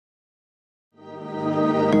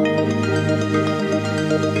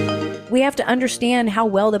we have to understand how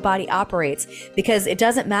well the body operates, because it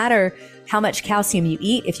doesn't matter how much calcium you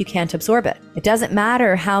eat if you can't absorb it. It doesn't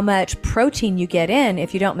matter how much protein you get in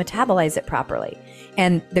if you don't metabolize it properly.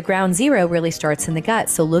 And the ground zero really starts in the gut.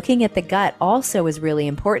 So looking at the gut also is really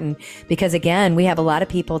important, because again, we have a lot of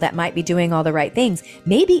people that might be doing all the right things,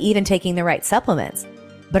 maybe even taking the right supplements,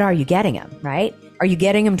 but are you getting them, right? Are you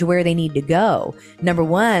getting them to where they need to go? Number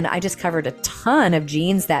one, I just covered a ton of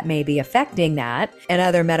genes that may be affecting that and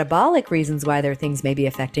other metabolic reasons why their things may be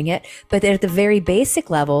affecting it. But at the very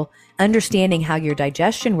basic level, understanding how your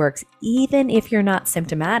digestion works, even if you're not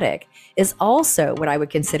symptomatic, is also what I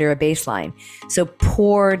would consider a baseline. So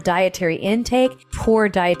poor dietary intake, poor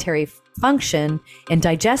dietary function and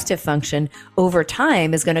digestive function over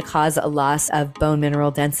time is going to cause a loss of bone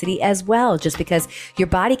mineral density as well, just because your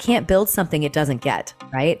body can't build something it doesn't get,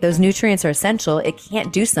 right? Those nutrients are essential. It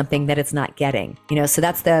can't do something that it's not getting, so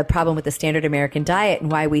that's the problem with the standard American diet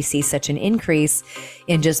and why we see such an increase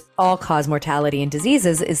in just all-cause mortality and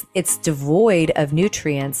diseases is it's devoid of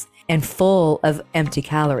nutrients and full of empty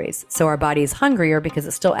calories. So our body is hungrier because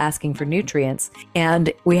it's still asking for nutrients.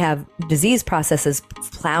 And we have disease processes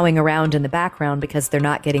plowing around in the background because they're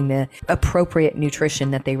not getting the appropriate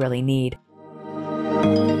nutrition that they really need.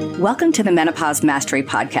 Welcome to the Menopause Mastery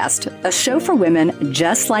podcast, a show for women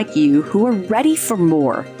just like you who are ready for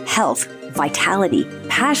more health, vitality,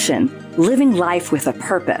 passion, living life with a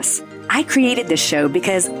purpose. I created this show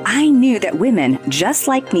because I knew that women just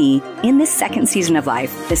like me in this second season of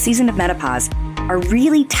life, the season of menopause, are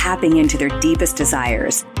really tapping into their deepest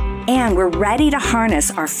desires. And we're ready to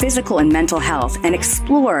harness our physical and mental health and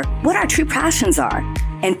explore what our true passions are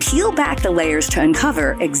and peel back the layers to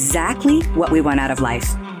uncover exactly what we want out of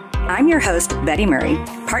life. I'm your host, Betty Murray,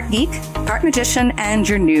 part geek, part magician, and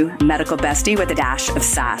your new medical bestie with a dash of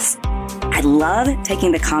sass. I love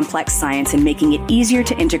taking the complex science and making it easier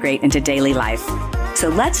to integrate into daily life. So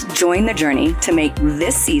let's join the journey to make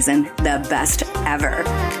this season the best ever.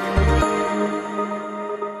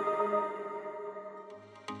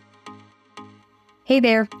 Hey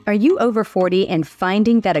there, are you over 40 and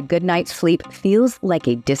finding that a good night's sleep feels like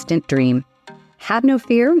a distant dream? Have no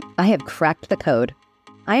fear, I have cracked the code.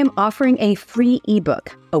 I am offering a free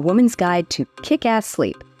ebook, A Woman's Guide to Kick-Ass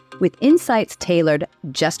Sleep, with insights tailored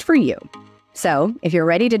just for you. So, if you're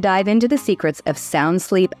ready to dive into the secrets of sound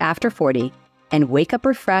sleep after 40 and wake up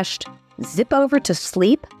refreshed, zip over to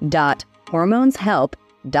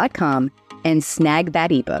sleep.hormoneshelp.com and snag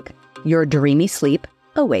that ebook. Your dreamy sleep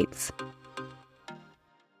awaits.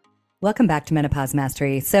 Welcome back to Menopause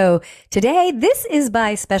Mastery. So today, this is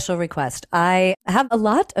by special request. I have a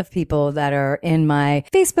lot of people that are in my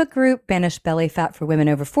Facebook group, Banish Belly Fat for Women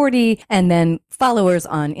Over 40, and then followers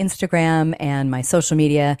on Instagram and my social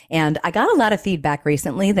media. And I got a lot of feedback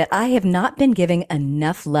recently that I have not been giving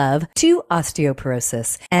enough love to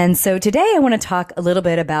osteoporosis. And so today I want to talk a little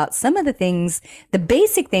bit about some of the things, the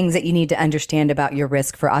basic things that you need to understand about your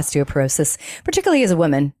risk for osteoporosis, particularly as a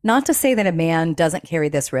woman. Not to say that a man doesn't carry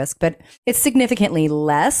this risk, but it's significantly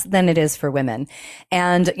less than it is for women.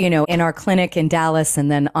 And, in our clinic in Dallas and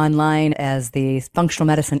then online as the functional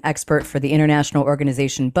medicine expert for the international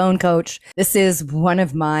organization Bone Coach, this is one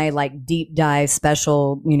of my deep dive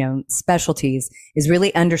specialties is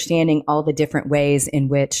really understanding all the different ways in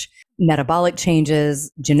which metabolic changes,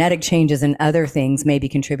 genetic changes, and other things may be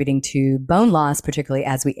contributing to bone loss, particularly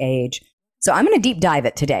as we age. So I'm going to deep dive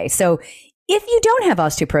it today. So if you don't have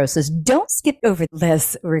osteoporosis, don't skip over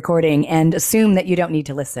this recording and assume that you don't need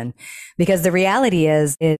to listen, because the reality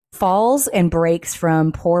is falls and breaks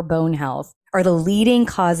from poor bone health are the leading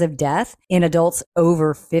cause of death in adults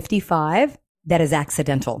over 55 that is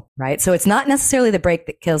accidental, right? So it's not necessarily the break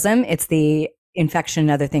that kills them. It's the infection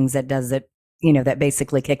and other things that does it, that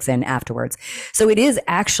basically kicks in afterwards. So it is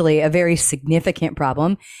actually a very significant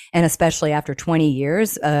problem. And especially after 20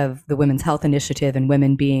 years of the Women's Health Initiative and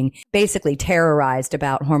women being basically terrorized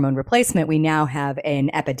about hormone replacement, we now have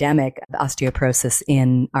an epidemic of osteoporosis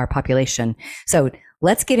in our population. So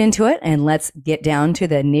let's get into it and let's get down to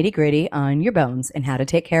the nitty gritty on your bones and how to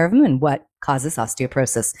take care of them and what causes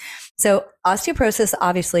osteoporosis. So osteoporosis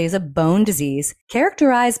obviously is a bone disease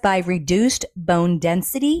characterized by reduced bone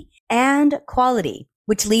density and quality,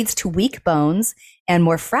 which leads to weak bones and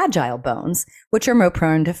more fragile bones, which are more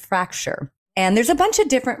prone to fracture. And there's a bunch of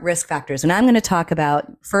different risk factors. And I'm going to talk about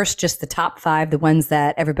first just the top 5, the ones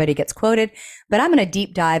that everybody gets quoted, but I'm going to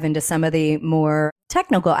deep dive into some of the more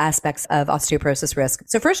technical aspects of osteoporosis risk.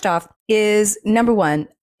 So first off is number 1,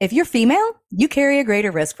 if you're female, you carry a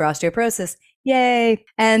greater risk for osteoporosis Yay.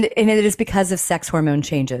 And it is because of sex hormone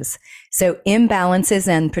changes. So imbalances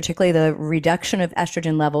and particularly the reduction of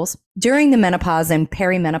estrogen levels during the menopause and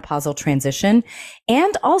perimenopausal transition,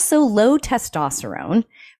 and also low testosterone,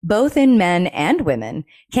 both in men and women,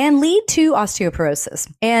 can lead to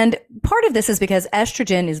osteoporosis. And part of this is because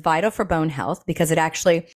estrogen is vital for bone health because it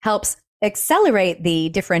actually helps accelerate the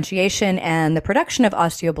differentiation and the production of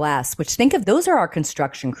osteoblasts, which think of those are our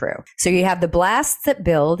construction crew. So you have the blasts that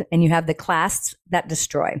build and you have the clasts that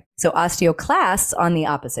destroy. So osteoclasts, on the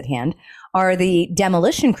opposite hand, are the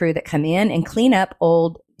demolition crew that come in and clean up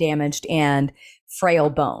old, damaged, and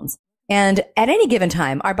frail bones. And at any given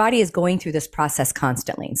time, our body is going through this process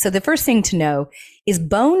constantly. So the first thing to know is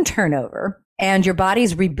bone turnover. And your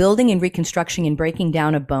body's rebuilding and reconstruction and breaking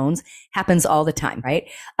down of bones happens all the time, right?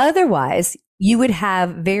 Otherwise, you would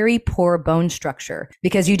have very poor bone structure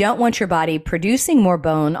because you don't want your body producing more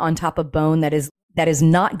bone on top of bone that is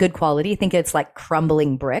not good quality. I think it's like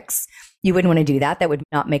crumbling bricks. You wouldn't want to do that. That would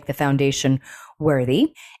not make the foundation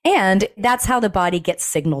worthy. And that's how the body gets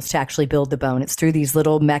signals to actually build the bone. It's through these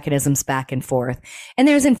little mechanisms back and forth. And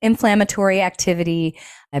there's an inflammatory activity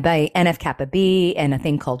by NF-kappa B and a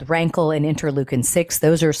thing called rankle and interleukin 6.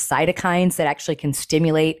 Those are cytokines that actually can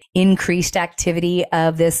stimulate increased activity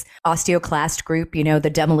of this osteoclast group, the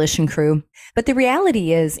demolition crew. But the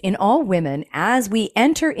reality is in all women, as we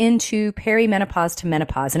enter into perimenopause to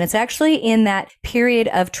menopause, and it's actually in that period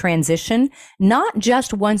of transition, not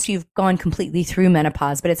just once you've gone completely through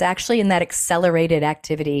menopause, but it's actually in that accelerated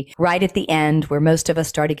activity right at the end where most of us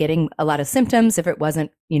started getting a lot of symptoms. If it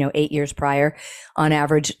wasn't, 8 years prior on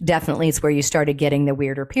average, definitely it's where you started getting the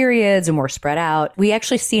weirder periods and more spread out. We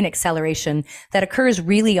actually see an acceleration that occurs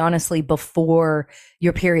really honestly before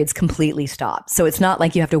your periods completely stop. So it's not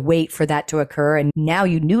like you have to wait for that to occur and now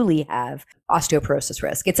you newly have osteoporosis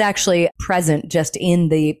risk. It's actually present just in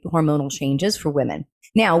the hormonal changes for women.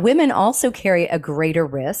 Now, women also carry a greater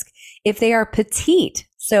risk if they are petite.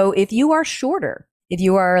 So if you are shorter, if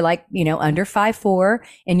you are under 5'4"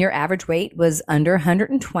 and your average weight was under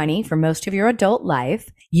 120 for most of your adult life,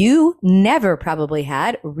 you never probably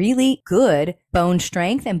had really good bone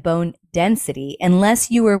strength and bone density unless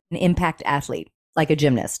you were an impact athlete, like a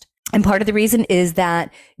gymnast. And part of the reason is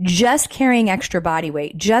that just carrying extra body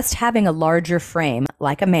weight, just having a larger frame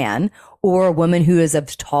like a man or a woman who is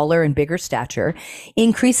of taller and bigger stature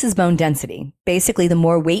increases bone density. Basically, the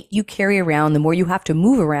more weight you carry around, the more you have to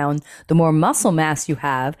move around, the more muscle mass you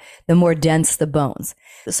have, the more dense the bones.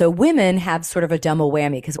 So women have sort of a double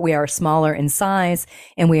whammy because we are smaller in size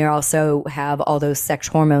and we also have all those sex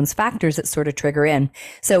hormones factors that sort of trigger in.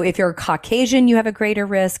 So if you're Caucasian, you have a greater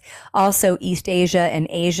risk. Also East Asia and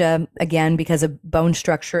Asia, again, because of bone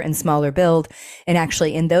structure and smaller build. And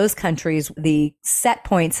actually in those countries, the set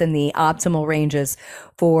points and the optimal ranges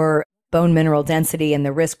for bone mineral density and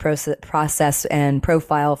the risk process and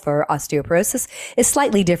profile for osteoporosis is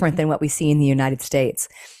slightly different than what we see in the United States.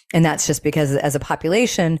 And that's just because as a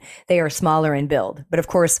population, they are smaller in build. But of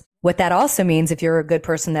course, what that also means, if you're a good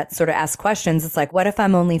person that sort of asks questions, it's like, what if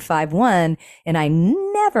I'm only 5'1" and I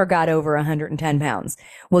never got over 110 pounds?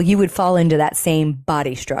 Well, you would fall into that same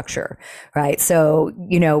body structure, right? So,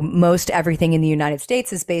 most everything in the United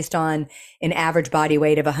States is based on an average body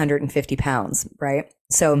weight of 150 pounds, right?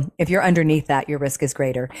 So if you're underneath that, your risk is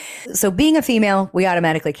greater. So being a female, we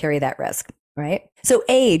automatically carry that risk. Right? So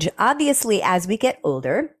age, obviously, as we get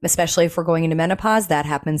older, especially if we're going into menopause, that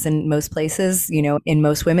happens in most places. In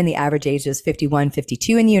most women, the average age is 51,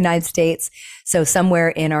 52 in the United States. So somewhere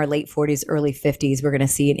in our late 40s, early 50s, we're going to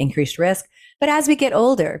see an increased risk. But as we get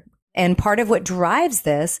older, and part of what drives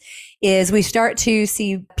this is we start to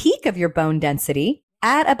see peak of your bone density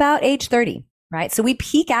at about age 30, right? So we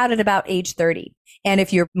peak out at about age 30. And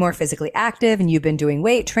if you're more physically active and you've been doing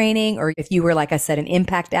weight training, or if you were, like I said, an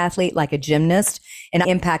impact athlete, like a gymnast, an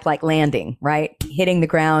impact like landing, right? Hitting the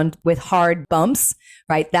ground with hard bumps,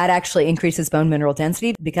 right? That actually increases bone mineral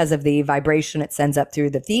density because of the vibration it sends up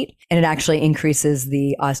through the feet. And it actually increases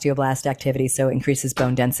the osteoblast activity. So it increases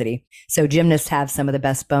bone density. So gymnasts have some of the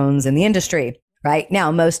best bones in the industry. Right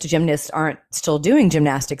now, most gymnasts aren't still doing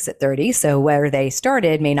gymnastics at 30. So where they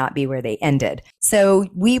started may not be where they ended. So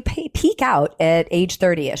we peak out at age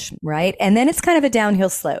 30-ish, right? And then it's kind of a downhill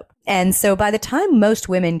slope. And so by the time most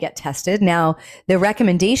women get tested, now the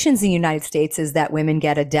recommendations in the United States is that women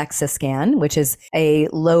get a DEXA scan, which is a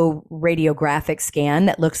low radiographic scan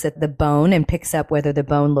that looks at the bone and picks up whether the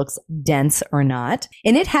bone looks dense or not.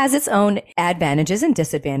 And it has its own advantages and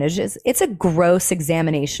disadvantages. It's a gross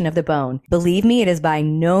examination of the bone. Believe me, it is by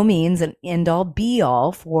no means an end-all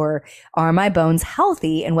be-all for are my bones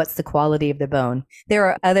healthy and what's the quality of the bone. There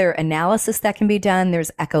are other analysis that can be done.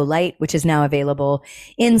 There's echo light, which is now available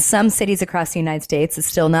in some cities across the United States. It's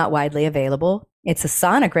still not widely available. It's a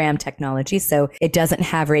sonogram technology, so it doesn't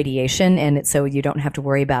have radiation, and so you don't have to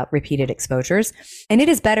worry about repeated exposures. And it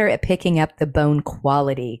is better at picking up the bone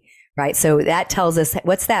quality, right? So that tells us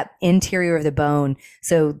what's that interior of the bone.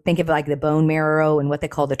 So think of like the bone marrow and what they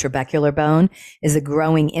call the trabecular bone is the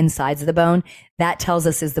growing insides of the bone. That tells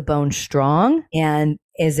us, is the bone strong and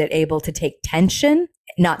is it able to take tension?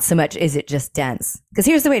 Not so much is it just dense. Because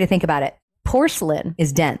here's the way to think about it. Porcelain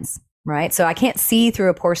is dense, right? So I can't see through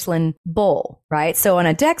a porcelain bowl, right? So on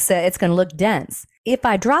a DEXA, it's going to look dense. If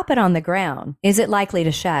I drop it on the ground, is it likely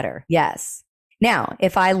to shatter? Yes. Now,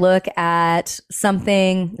 if I look at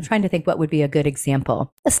something, I'm trying to think what would be a good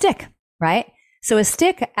example. A stick, right? So a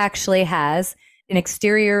stick actually has an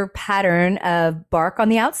exterior pattern of bark on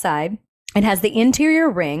the outside. It has the interior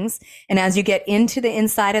rings. And as you get into the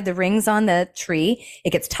inside of the rings on the tree,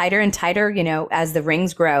 it gets tighter and tighter, as the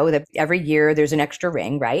rings grow. Every year there's an extra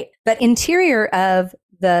ring, right? But interior of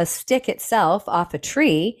the stick itself off a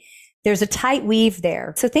tree, there's a tight weave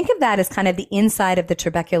there. So think of that as kind of the inside of the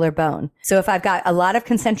trabecular bone. So if I've got a lot of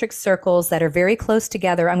concentric circles that are very close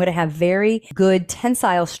together, I'm going to have very good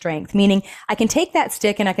tensile strength, meaning I can take that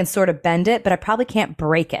stick and I can sort of bend it, but I probably can't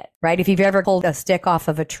break it, right? If you've ever pulled a stick off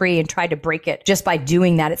of a tree and tried to break it just by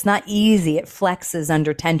doing that, it's not easy. It flexes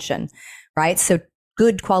under tension, right? So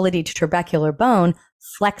good quality trabecular bone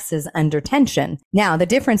flexes under tension. Now, the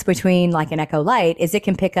difference between like an echo light is it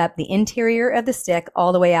can pick up the interior of the stick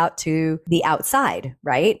all the way out to the outside,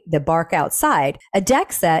 right? The bark outside. A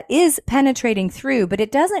DEXA is penetrating through, but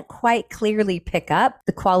it doesn't quite clearly pick up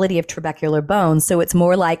the quality of trabecular bone. So it's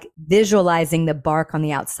more like visualizing the bark on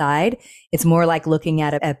the outside. It's more like looking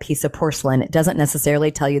at a piece of porcelain. It doesn't necessarily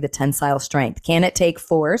tell you the tensile strength. Can it take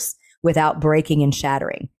force without breaking and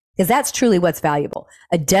shattering? Because that's truly what's valuable.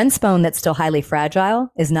 A dense bone that's still highly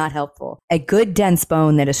fragile is not helpful. A good dense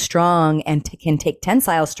bone that is strong and can take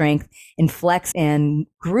tensile strength and flex and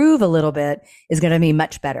groove a little bit is going to be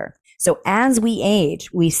much better. So as we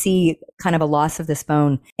age, we see kind of a loss of this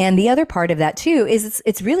bone. And the other part of that too is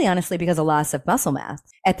it's really honestly because of loss of muscle mass.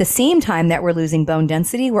 At the same time that we're losing bone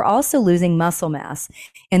density, we're also losing muscle mass.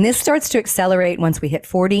 And this starts to accelerate once we hit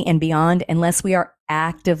 40 and beyond, unless we are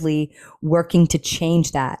actively working to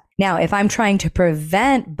change that. Now, if I'm trying to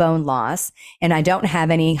prevent bone loss and I don't have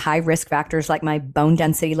any high risk factors, like my bone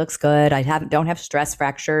density looks good, don't have stress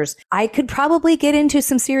fractures, I could probably get into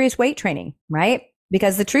some serious weight training, right?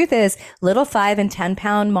 Because the truth is, little 5 and 10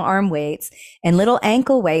 pound arm weights and little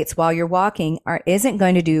ankle weights while you're walking isn't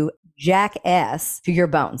going to do jack S to your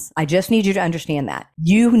bones. I just need you to understand that.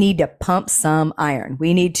 You need to pump some iron.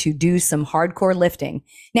 We need to do some hardcore lifting.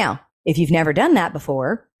 Now, if you've never done that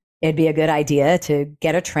before, it'd be a good idea to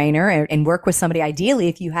get a trainer and work with somebody, ideally,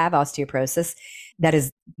 if you have osteoporosis, that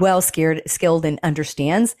is well skilled and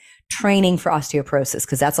understands training for osteoporosis,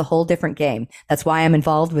 because that's a whole different game. That's why I'm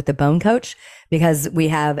involved with the Bone Coach, because we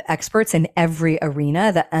have experts in every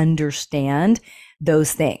arena that understand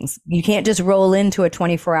those things. You can't just roll into a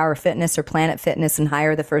 24-hour fitness or Planet Fitness and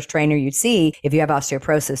hire the first trainer you see. If you have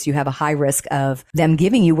osteoporosis, you have a high risk of them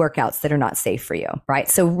giving you workouts that are not safe for you, right?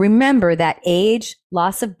 So remember that age,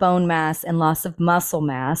 loss of bone mass, and loss of muscle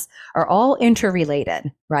mass are all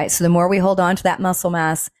interrelated, right? So the more we hold on to that muscle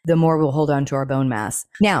mass, the more we'll hold on to our bone mass.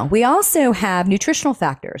 Now, we also have nutritional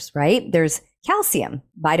factors, right? There's calcium,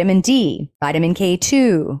 vitamin D, vitamin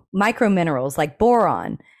K2, microminerals like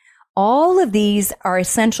boron. All of these are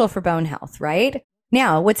essential for bone health, right?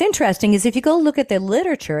 Now, what's interesting is if you go look at the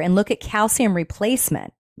literature and look at calcium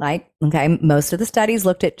replacement, most of the studies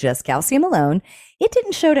looked at just calcium alone. It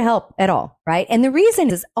didn't show to help at all, right? And the reason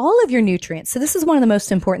is all of your nutrients. So this is one of the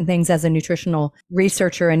most important things as a nutritional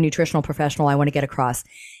researcher and nutritional professional I want to get across.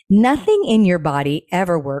 Nothing in your body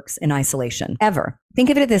ever works in isolation, ever. Think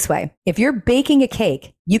of it this way. If you're baking a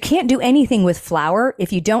cake, you can't do anything with flour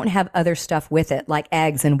if you don't have other stuff with it, like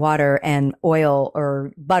eggs and water and oil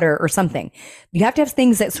or butter or something. You have to have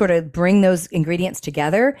things that sort of bring those ingredients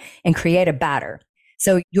together and create a batter.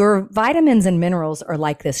 So your vitamins and minerals are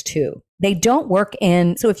like this too. They don't work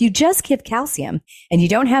so if you just give calcium and you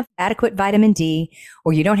don't have adequate vitamin D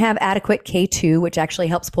or you don't have adequate K2, which actually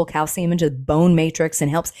helps pull calcium into the bone matrix and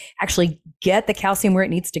helps actually get the calcium where it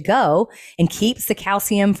needs to go and keeps the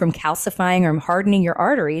calcium from calcifying or hardening your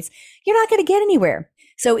arteries, you're not going to get anywhere.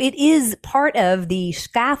 So it is part of the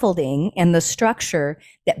scaffolding and the structure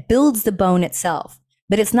that builds the bone itself.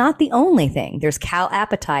 But it's not the only thing. There's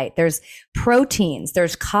calapatite, there's proteins,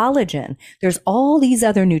 there's collagen, there's all these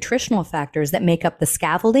other nutritional factors that make up the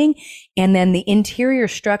scaffolding and then the interior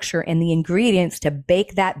structure and the ingredients to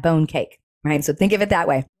bake that bone cake, right? So think of it that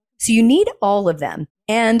way. So you need all of them.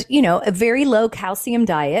 And, a very low calcium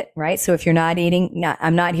diet, right? So if you're not eating,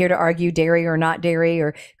 I'm not here to argue dairy or not dairy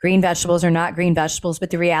or green vegetables or not green vegetables. But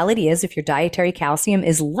the reality is if your dietary calcium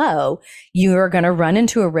is low, you are going to run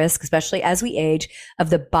into a risk, especially as we age, of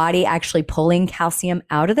the body actually pulling calcium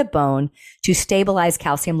out of the bone to stabilize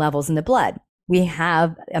calcium levels in the blood. We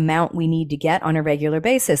have amount we need to get on a regular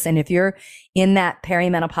basis. And if you're in that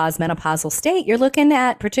perimenopause, menopausal state, you're looking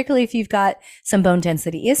at, particularly if you've got some bone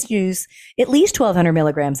density issues, at least 1,200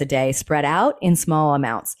 milligrams a day spread out in small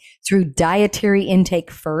amounts through dietary intake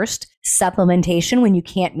first, supplementation when you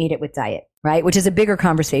can't meet it with diet, right? Which is a bigger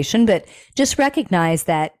conversation, but just recognize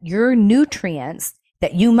that your nutrients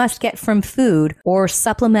that you must get from food or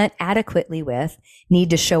supplement adequately with need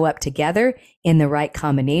to show up together in the right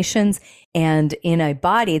combinations and in a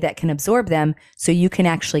body that can absorb them so you can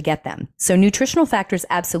actually get them. So nutritional factors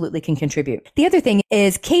absolutely can contribute. The other thing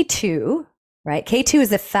is K2, right? K2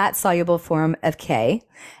 is a fat soluble form of K,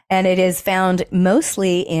 and it is found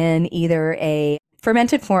mostly in either a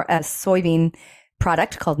fermented form, a soybean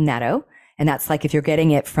product called natto. And that's like if you're getting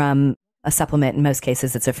it from a supplement, in most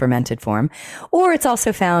cases, it's a fermented form, or it's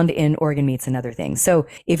also found in organ meats and other things. So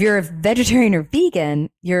if you're a vegetarian or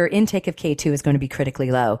vegan, your intake of K2 is going to be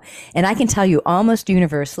critically low. And I can tell you almost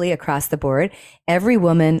universally across the board, every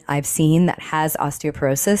woman I've seen that has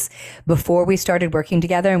osteoporosis, before we started working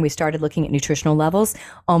together and we started looking at nutritional levels,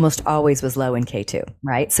 almost always was low in K2,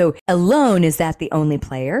 right? So alone, is that the only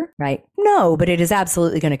player, right? No, but it is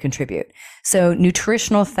absolutely going to contribute. So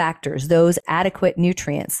nutritional factors, those adequate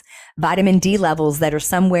nutrients, vitamin D levels that are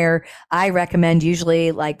somewhere, I recommend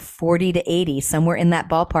usually like 40 to 80, somewhere in that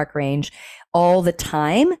ballpark range all the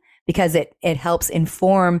time, because it helps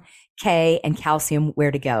inform K and calcium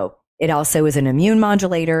where to go. It also is an immune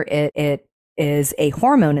modulator. It is a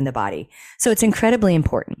hormone in the body. So it's incredibly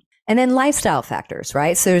important. And then lifestyle factors,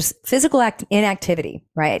 right? So there's physical inactivity,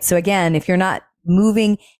 right? So again, if you're not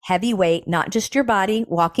moving heavy weight, not just your body,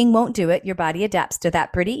 walking won't do it. Your body adapts to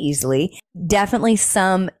that pretty easily. Definitely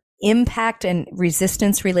some impact and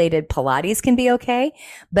resistance related Pilates can be okay.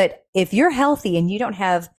 But if you're healthy and you don't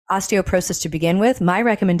have osteoporosis to begin with, my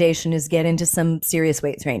recommendation is get into some serious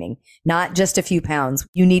weight training, not just a few pounds.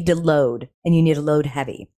 You need to load, and you need to load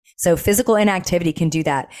heavy. So physical inactivity can do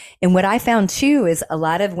that. And what I found too is a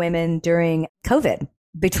lot of women during COVID,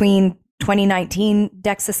 between 2019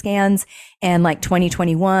 DEXA scans and like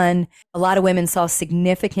 2021, a lot of women saw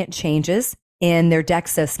significant changes in their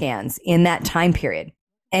DEXA scans in that time period.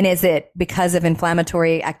 And is it because of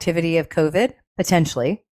inflammatory activity of COVID?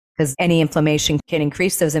 Potentially, because any inflammation can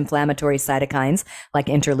increase those inflammatory cytokines like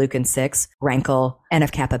interleukin 6, rankle,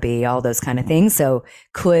 NF-kappa B, all those kind of things. So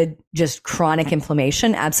could just chronic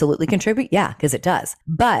inflammation absolutely contribute? Yeah, because it does.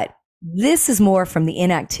 But this is more from the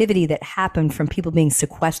inactivity that happened from people being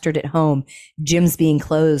sequestered at home, gyms being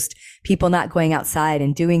closed, people not going outside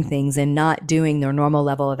and doing things and not doing their normal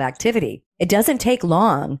level of activity. It doesn't take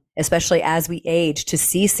long, especially as we age, to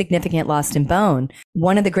see significant loss in bone.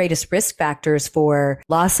 One of the greatest risk factors for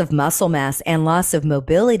loss of muscle mass and loss of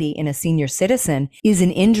mobility in a senior citizen is an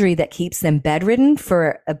injury that keeps them bedridden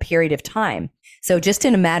for a period of time. So just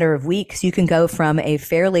in a matter of weeks, you can go from a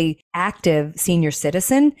fairly active senior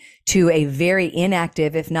citizen to a very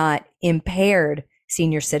inactive, if not impaired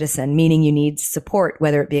senior citizen, meaning you need support,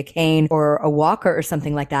 whether it be a cane or a walker or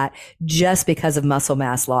something like that, just because of muscle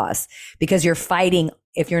mass loss. Because you're fighting,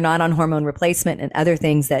 if you're not on hormone replacement and other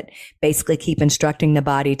things that basically keep instructing the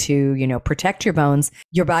body to, protect your bones,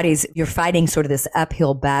 you're fighting sort of this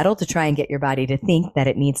uphill battle to try and get your body to think that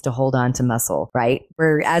it needs to hold on to muscle, right?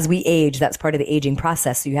 Where as we age, that's part of the aging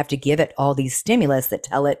process. So you have to give it all these stimulus that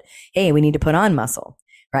tell it, hey, we need to put on muscle,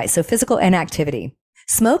 right? So physical inactivity.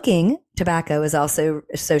 Smoking tobacco is also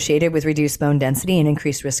associated with reduced bone density and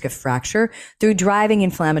increased risk of fracture through driving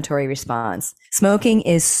inflammatory response. Smoking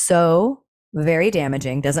is so very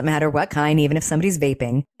damaging. Doesn't matter what kind, even if somebody's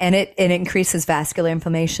vaping. And it increases vascular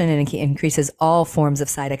inflammation, and it increases all forms of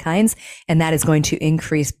cytokines. And that is going to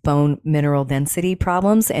increase bone mineral density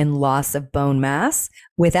problems and loss of bone mass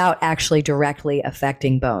without actually directly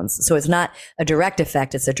affecting bones. So it's not a direct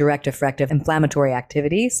effect. It's a direct effect of inflammatory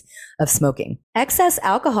activities of smoking. Excess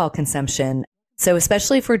alcohol consumption. So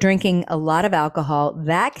especially if we're drinking a lot of alcohol,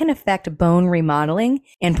 that can affect bone remodeling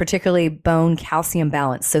and particularly bone calcium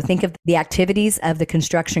balance. So think of the activities of the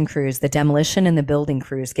construction crews, the demolition and the building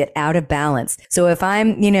crews get out of balance. So if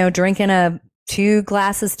I'm, drinking 2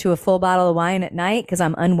 glasses to a full bottle of wine at night because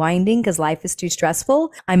I'm unwinding because life is too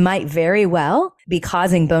stressful, I might very well be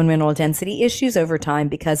causing bone mineral density issues over time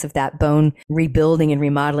because of that bone rebuilding and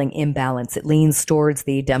remodeling imbalance. It leans towards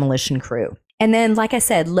the demolition crew. And then, like I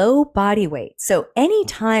said, low body weight. So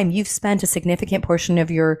anytime you've spent a significant portion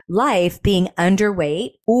of your life being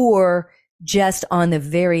underweight or just on the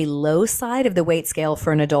very low side of the weight scale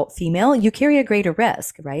for an adult female, you carry a greater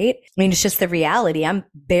risk, right? I mean, it's just the reality. I'm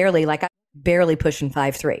barely pushing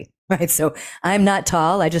 5'3", right? So I'm not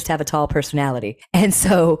tall. I just have a tall personality. And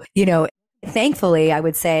so, thankfully, I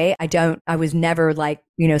would say I was never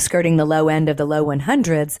skirting the low end of the low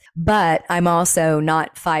 100s, but I'm also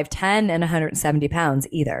not 5'10" and 170 pounds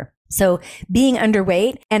either. So being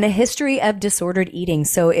underweight and a history of disordered eating.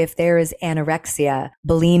 So if there is anorexia,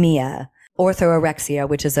 bulimia, orthorexia,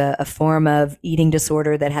 which is a form of eating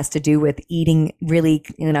disorder that has to do with eating really,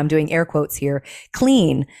 and I'm doing air quotes here,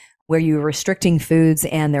 clean, where you're restricting foods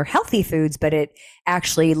and they're healthy foods, but it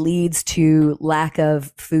actually leads to lack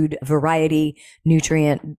of food variety,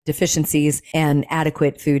 nutrient deficiencies, and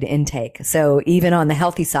adequate food intake. So even on the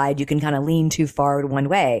healthy side, you can kind of lean too far one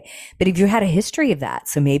way. But if you had a history of that,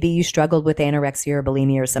 so maybe you struggled with anorexia or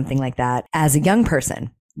bulimia or something like that as a young person,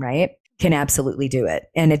 right? Can absolutely do it.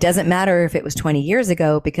 And it doesn't matter if it was 20 years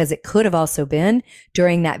ago, because it could have also been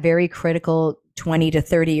during that very critical 20 to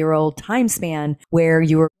 30-year-old time span where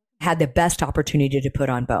you had the best opportunity to put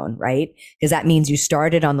on bone, right? Because that means you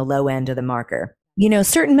started on the low end of the marker.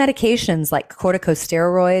 Certain medications like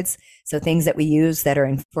corticosteroids, so things that we use that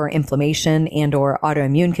are for inflammation and or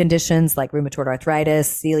autoimmune conditions like rheumatoid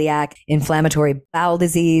arthritis, celiac, inflammatory bowel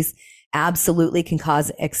disease, absolutely can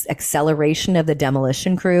cause acceleration of the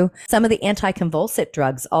demolition crew. Some of the anticonvulsant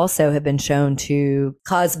drugs also have been shown to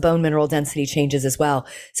cause bone mineral density changes as well.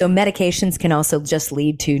 So medications can also just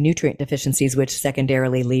lead to nutrient deficiencies, which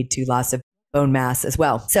secondarily lead to loss of bone mass as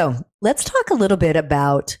well. So let's talk a little bit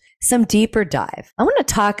about some deeper dive. I want to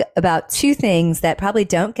talk about 2 things that probably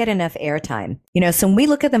don't get enough airtime. So when we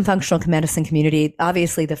look at the functional medicine community,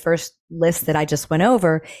 obviously the first list that I just went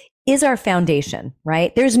over is our foundation,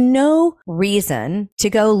 right? There's no reason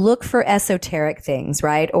to go look for esoteric things,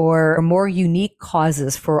 right? Or more unique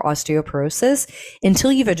causes for osteoporosis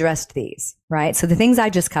until you've addressed these, right? So the things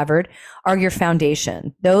I just covered are your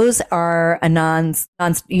foundation. Those are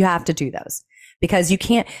you have to do those because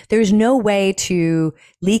there's no way to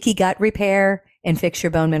leaky gut repair and fix your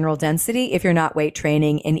bone mineral density if you're not weight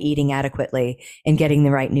training and eating adequately and getting the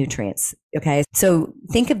right nutrients. Okay. So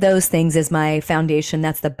think of those things as my foundation.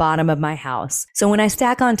 That's the bottom of my house. So when I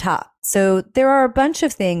stack on top, so there are a bunch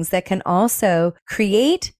of things that can also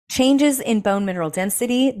create changes in bone mineral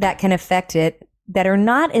density that can affect it that are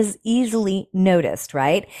not as easily noticed,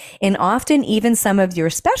 right? And often even some of your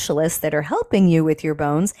specialists that are helping you with your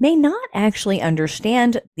bones may not actually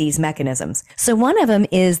understand these mechanisms. So one of them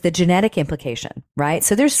is the genetic implication, right?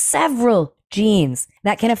 So there's several genes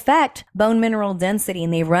that can affect bone mineral density,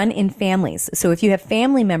 and they run in families. So if you have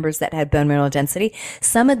family members that have bone mineral density,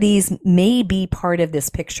 some of these may be part of this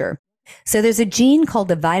picture. So there's a gene called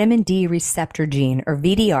the vitamin D receptor gene, or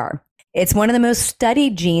VDR. It's one of the most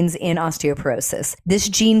studied genes in osteoporosis. This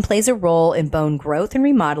gene plays a role in bone growth and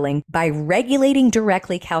remodeling by regulating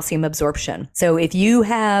directly calcium absorption. So if you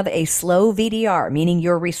have a slow VDR, meaning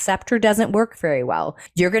your receptor doesn't work very well,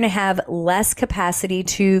 you're going to have less capacity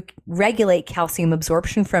to regulate calcium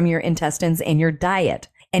absorption from your intestines and your diet.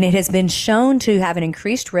 And it has been shown to have an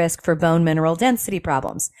increased risk for bone mineral density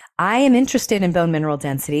problems. I am interested in bone mineral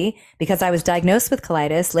density because I was diagnosed with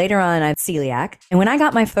colitis. Later on, I had celiac. And when I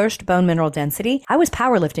got my first bone mineral density, I was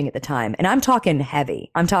powerlifting at the time. And I'm talking heavy.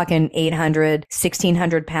 I'm talking 800,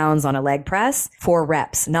 1600 pounds on a leg press, 4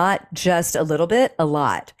 reps, not just a little bit, a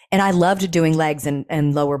lot. And I loved doing legs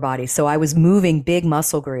and lower body. So I was moving big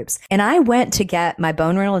muscle groups. And I went to get my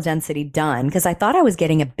bone mineral density done because I thought I was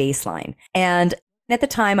getting a baseline. And at the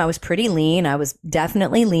time, I was pretty lean. I was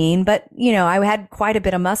definitely lean, but I had quite a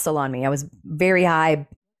bit of muscle on me. I was very high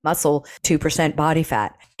muscle, 2% body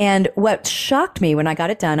fat. And what shocked me when I got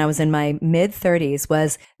it done, I was in my mid 30s,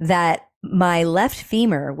 was that my left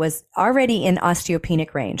femur was already in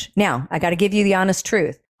osteopenic range. Now, I got to give you the honest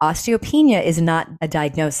truth. Osteopenia is not a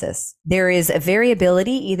diagnosis. There is a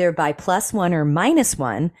variability either by +1 or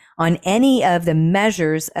 -1 on any of the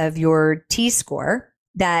measures of your T-score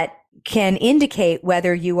that can indicate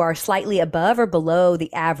whether you are slightly above or below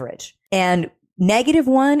the average. And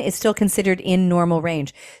 -1 is still considered in normal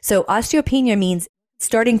range. So osteopenia means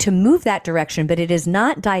starting to move that direction, but it is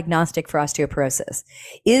not diagnostic for osteoporosis.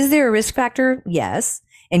 Is there a risk factor? Yes.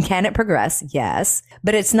 And can it progress? Yes.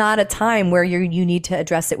 But it's not a time where you need to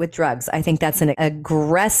address it with drugs. I think that's an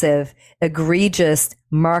aggressive, egregious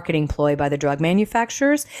marketing ploy by the drug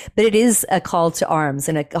manufacturers, but it is a call to arms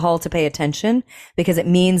and a call to pay attention because it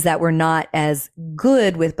means that we're not as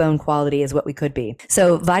good with bone quality as what we could be.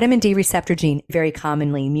 So vitamin D receptor gene, very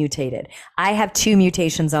commonly mutated. I have 2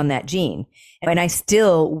 mutations on that gene, and I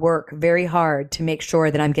still work very hard to make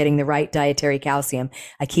sure that I'm getting the right dietary calcium.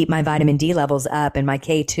 I keep my vitamin D levels up and my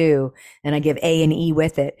K2, and I give A and E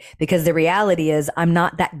with it because the reality is I'm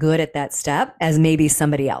not that good at that step as maybe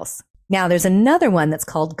somebody else. Now, there's another one that's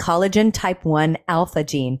called collagen type 1 alpha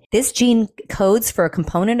gene. This gene codes for a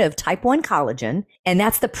component of type 1 collagen, and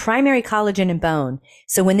that's the primary collagen in bone.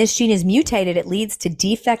 So when this gene is mutated, it leads to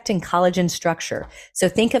defect in collagen structure. So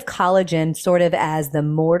think of collagen sort of as the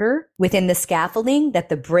mortar within the scaffolding that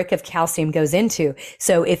the brick of calcium goes into.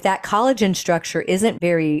 So if that collagen structure isn't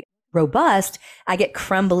very robust, I get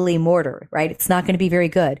crumbly mortar, right? It's not going to be very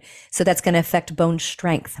good. So that's going to affect bone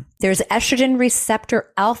strength. There's estrogen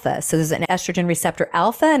receptor alpha. So there's an estrogen receptor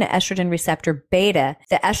alpha and an estrogen receptor beta.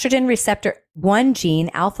 The estrogen receptor 1 gene,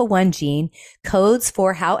 alpha 1 gene, codes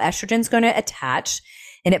for how estrogen is going to attach,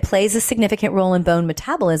 and it plays a significant role in bone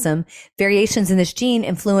metabolism. Variations in this gene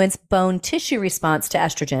influence bone tissue response to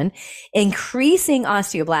estrogen, increasing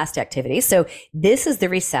osteoblast activity. So this is the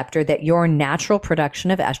receptor that your natural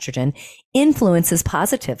production of estrogen influences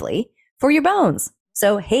positively for your bones.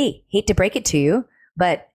 So, hey, hate to break it to you,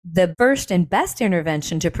 but the first and best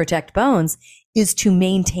intervention to protect bones is to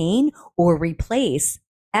maintain or replace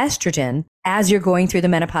estrogen as you're going through the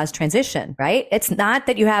menopause transition, right? It's not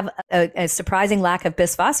that you have a surprising lack of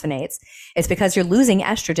bisphosphonates. It's because you're losing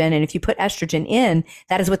estrogen. And if you put estrogen in,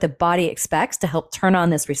 that is what the body expects to help turn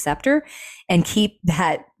on this receptor and keep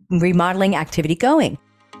that remodeling activity going.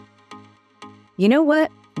 You know what?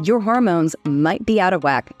 Your hormones might be out of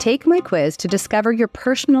whack. Take my quiz to discover your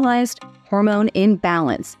personalized hormone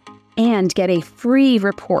imbalance and get a free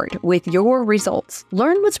report with your results.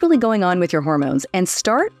 Learn what's really going on with your hormones and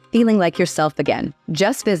start feeling like yourself again.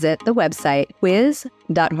 Just visit the website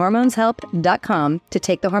quiz.hormoneshelp.com to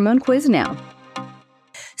take the hormone quiz now.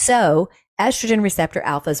 So estrogen receptor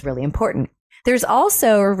alpha is really important. There's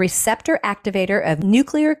also a receptor activator of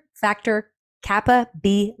nuclear factor kappa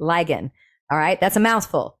B ligand. All right, that's a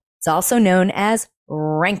mouthful. It's also known as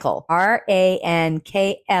RANKL,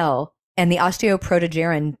 RANKL, and the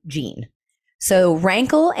osteoprotogerin gene. So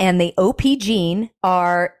RANKL and the OP gene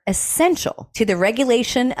are essential to the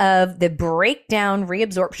regulation of the breakdown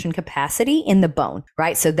reabsorption capacity in the bone,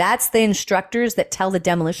 right? So that's the instructors that tell the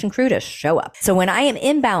demolition crew to show up. So when I am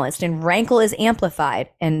imbalanced and RANKL is amplified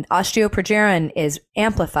and osteoprogerin is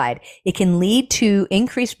amplified, it can lead to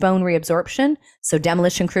increased bone reabsorption. So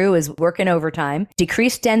demolition crew is working overtime,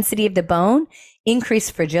 decreased density of the bone,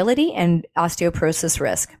 increased fragility, and osteoporosis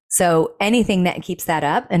risk. So anything that keeps that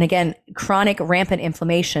up, and again, chronic rampant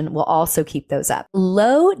inflammation will also keep those up.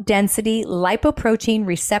 Low density lipoprotein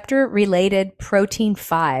receptor related protein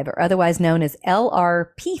 5, or otherwise known as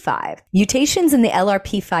LRP5. Mutations in the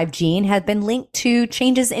LRP5 gene have been linked to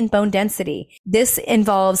changes in bone density. This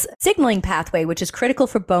involves signaling pathway, which is critical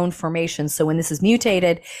for bone formation. So when this is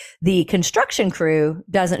mutated, the construction crew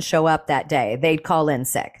doesn't show up that day. They'd call in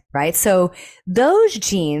sick, right? So those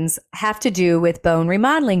genes have to do with bone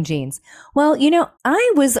remodeling genes. Well, you know,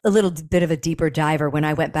 I was a little bit of a deeper diver when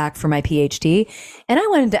I went back for my PhD, and I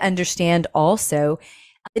wanted to understand also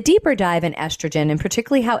the deeper dive in estrogen, and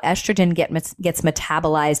particularly how estrogen gets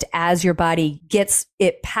metabolized as your body gets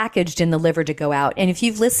it packaged in the liver to go out. And if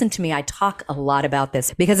you've listened to me, I talk a lot about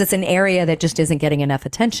this because it's an area that just isn't getting enough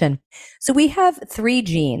attention. So we have 3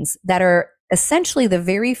 genes that are essentially the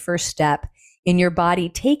very first step in your body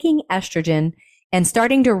taking estrogen and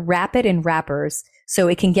starting to wrap it in wrappers so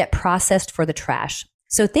it can get processed for the trash.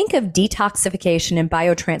 So think of detoxification and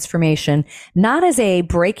biotransformation not as a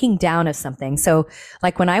breaking down of something. So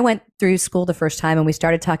like when I went through school the first time and we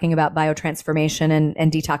started talking about biotransformation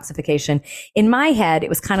and detoxification, in my head, it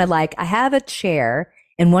was kind of like I have a chair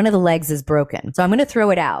and one of the legs is broken. So I'm going to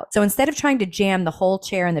throw it out. So instead of trying to jam the whole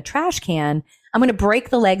chair in the trash can, I'm going to break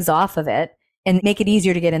the legs off of it and make it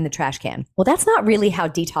easier to get in the trash can. Well, that's not really how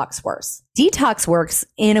detox works. Detox works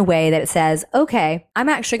in a way that it says, okay, I'm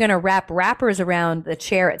actually going to wrap wrappers around the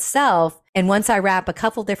chair itself. And once I wrap a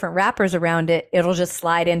couple different wrappers around it, it'll just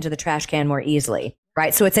slide into the trash can more easily.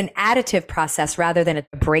 Right. So it's an additive process rather than a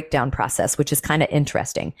breakdown process, which is kind of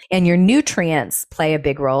interesting. And your nutrients play a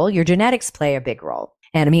big role. Your genetics play a big role.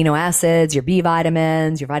 And amino acids, your B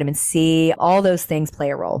vitamins, your vitamin C, all those things play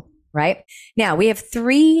a role. Right? Now, we have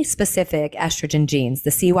 3 specific estrogen genes, the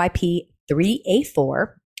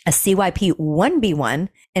CYP3A4, a CYP1B1,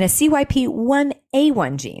 and a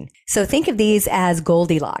CYP1A1 gene. So think of these as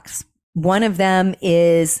Goldilocks. One of them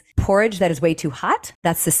is porridge that is way too hot.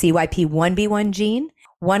 That's the CYP1B1 gene.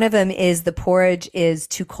 One of them is the porridge is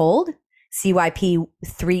too cold,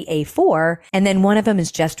 CYP3A4. And then one of them is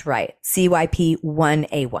just right,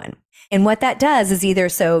 CYP1A1. And what that does is either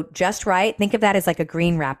so just right, think of that as like a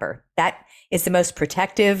green wrapper. That is the most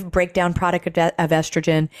protective breakdown product of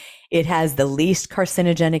estrogen. It has the least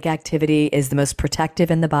carcinogenic activity, is the most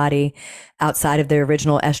protective in the body outside of the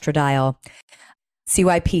original estradiol.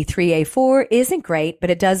 CYP3A4 isn't great, but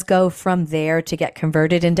it does go from there to get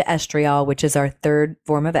converted into estriol, which is our third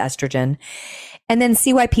form of estrogen. And then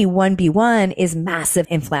CYP1B1 is massive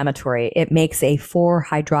inflammatory. It makes a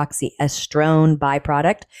 4-hydroxyestrone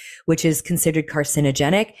byproduct, which is considered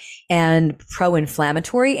carcinogenic and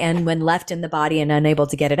pro-inflammatory. And when left in the body and unable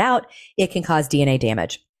to get it out, it can cause DNA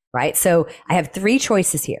damage, right? So I have 3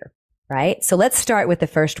 choices here, right? So let's start with the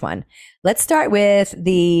first one. Let's start with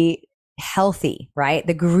the healthy, right?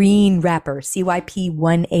 The green wrapper,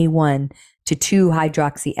 CYP1A1 to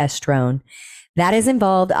 2-hydroxyestrone. That is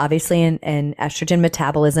involved, obviously, in estrogen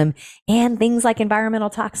metabolism and things like environmental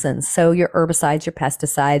toxins. So your herbicides, your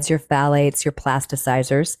pesticides, your phthalates, your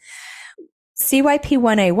plasticizers.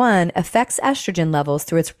 CYP1A1 affects estrogen levels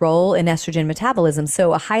through its role in estrogen metabolism.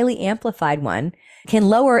 So a highly amplified one can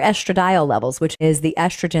lower estradiol levels, which is the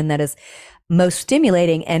estrogen that is most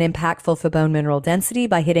stimulating and impactful for bone mineral density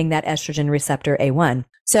by hitting that estrogen receptor A1.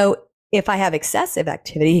 So if I have excessive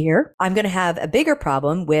activity here, I'm going to have a bigger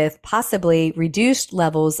problem with possibly reduced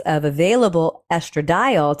levels of available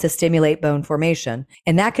estradiol to stimulate bone formation.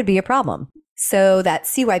 And that could be a problem. So that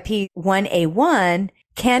CYP1A1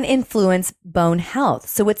 can influence bone health.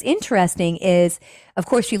 So what's interesting is, of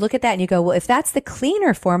course, you look at that and you go, well, if that's the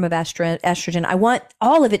cleaner form of estrogen, I want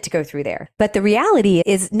all of it to go through there. But the reality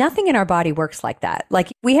is nothing in our body works like that.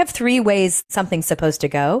 Like we have 3 ways something's supposed to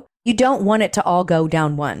go. You don't want it to all go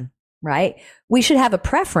down one. Right? We should have a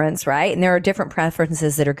preference, right? And there are different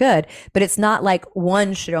preferences that are good, but it's not like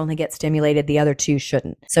one should only get stimulated, the other 2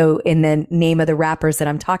 shouldn't. So in the name of the wrappers that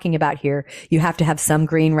I'm talking about here, you have to have some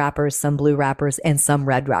green wrappers, some blue wrappers, and some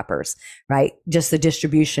red wrappers, right? Just the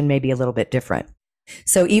distribution may be a little bit different.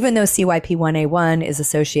 So even though CYP1A1 is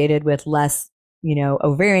associated with less,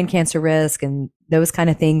 ovarian cancer risk and those kind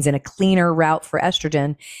of things and a cleaner route for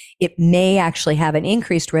estrogen, it may actually have an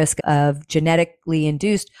increased risk of genetically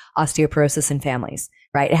induced osteoporosis in families,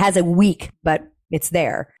 right? It has a weak, but it's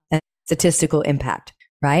there, a statistical impact,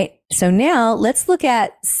 right? So now let's look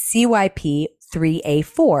at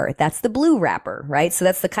CYP3A4. That's the blue wrapper, right? So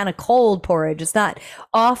that's the kind of cold porridge. It's not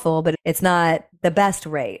awful, but it's not the best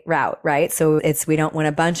route, right? So we don't want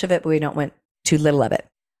a bunch of it, but we don't want too little of it.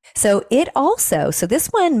 So this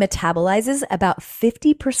one metabolizes about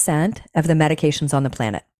 50% of the medications on the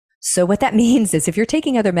planet. So what that means is if you're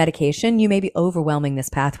taking other medication, you may be overwhelming this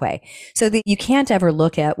pathway. So that you can't ever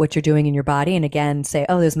look at what you're doing in your body and again say,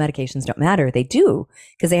 oh, those medications don't matter. They do,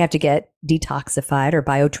 because they have to get detoxified or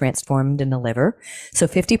biotransformed in the liver. So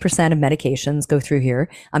 50% of medications go through here.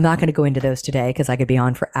 I'm not going to go into those today because I could be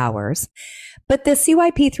on for hours. But the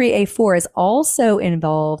CYP3A4 is also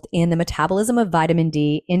involved in the metabolism of vitamin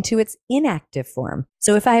D into its inactive form.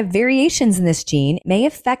 So if I have variations in this gene, it may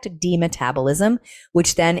affect D metabolism,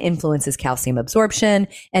 which then influences calcium absorption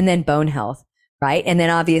and then bone health, right? And then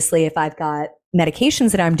obviously if I've got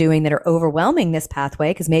medications that I'm doing that are overwhelming this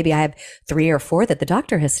pathway, because maybe I have 3 or 4 that the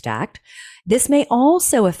doctor has stacked, this may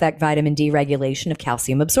also affect vitamin D regulation of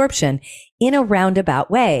calcium absorption in a roundabout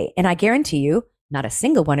way. And I guarantee you, not a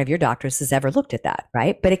single one of your doctors has ever looked at that,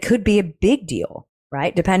 right? But it could be a big deal,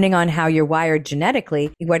 right? Depending on how you're wired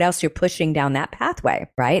genetically, what else you're pushing down that pathway,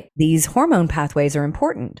 right? These hormone pathways are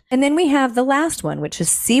important. And then we have the last one, which is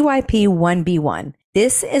CYP1B1.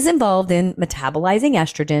 This is involved in metabolizing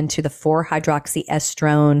estrogen to the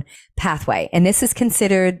 4-hydroxyestrone pathway. And this is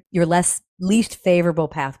considered your least favorable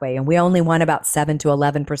pathway. And we only want about 7 to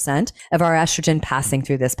 11% of our estrogen passing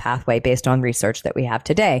through this pathway based on research that we have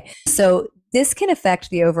today. So this can affect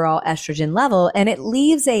the overall estrogen level, and it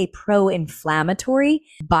leaves a pro-inflammatory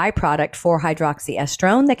byproduct for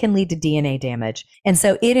hydroxyestrone that can lead to DNA damage. And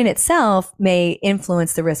so it in itself may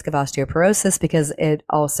influence the risk of osteoporosis because it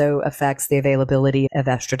also affects the availability of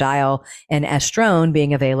estradiol and estrone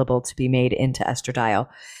being available to be made into estradiol.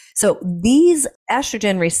 So these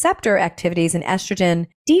estrogen receptor activities and estrogen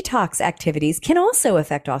detox activities can also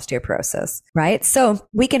affect osteoporosis, right? So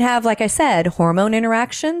we can have, like I said, hormone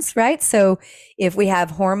interactions, right? So if we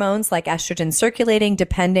have hormones like estrogen circulating,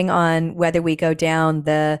 depending on whether we go down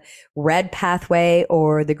the red pathway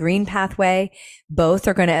or the green pathway, both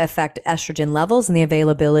are going to affect estrogen levels and the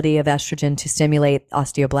availability of estrogen to stimulate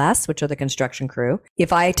osteoblasts, which are the construction crew.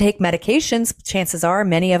 If I take medications, chances are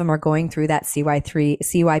many of them are going through that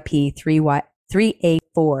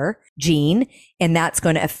CYP3A4 gene, and that's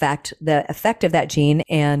going to affect the effect of that gene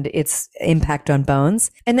and its impact on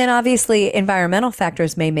bones. And then obviously environmental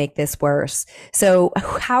factors may make this worse. So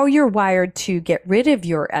how you're wired to get rid of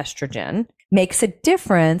your estrogen makes a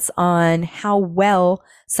difference on how well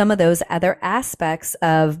some of those other aspects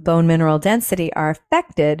of bone mineral density are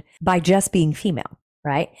affected by just being female.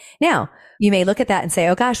 Right? Now, you may look at that and say,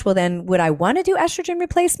 oh gosh, well then would I want to do estrogen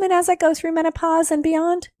replacement as I go through menopause and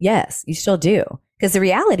beyond? Yes, you still do. Because the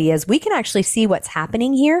reality is we can actually see what's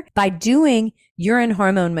happening here by doing urine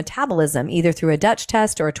hormone metabolism, either through a Dutch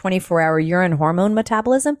test or a 24-hour urine hormone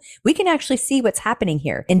metabolism. We can actually see what's happening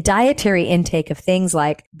here in dietary intake of things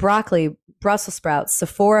like broccoli, Brussels sprouts,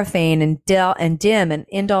 sulforaphane, and DIM and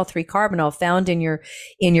indole-3-carbinol found in your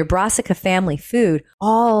brassica family food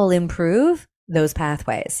all improve those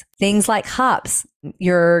pathways. Things like hops,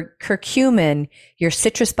 your curcumin, your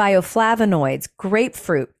citrus bioflavonoids,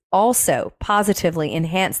 grapefruit also positively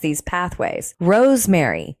enhance these pathways.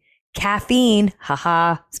 Rosemary, caffeine,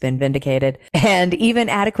 it's been vindicated, and even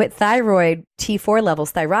adequate thyroid T4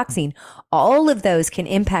 levels, thyroxine, all of those can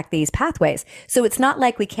impact these pathways. So it's not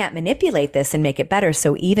like we can't manipulate this and make it better.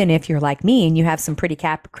 So even if you're like me and you have some pretty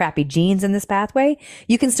crappy genes in this pathway,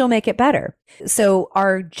 you can still make it better. So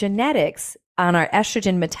our genetics on our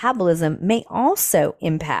estrogen metabolism may also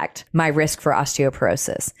impact my risk for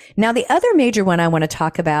osteoporosis. Now, the other major one I want to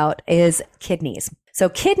talk about is kidneys. So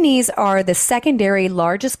kidneys are the secondary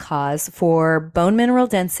largest cause for bone mineral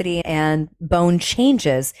density and bone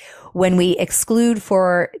changes when we exclude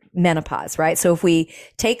for menopause, right? So if we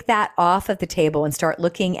take that off of the table and start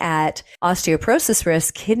looking at osteoporosis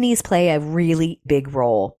risk, kidneys play a really big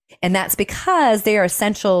role. And that's because they are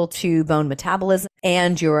essential to bone metabolism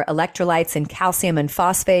and your electrolytes and calcium and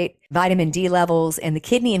phosphate, vitamin D levels, and the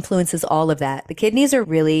kidney influences all of that. The kidneys are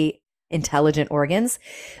really intelligent organs,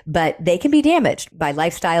 but they can be damaged by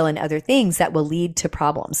lifestyle and other things that will lead to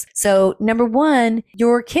problems. So number one,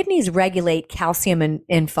 your kidneys regulate calcium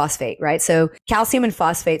and phosphate, right? So calcium and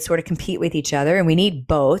phosphate sort of compete with each other, and we need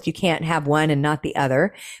both. You can't have one and not the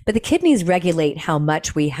other, but the kidneys regulate how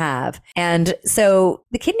much we have. And so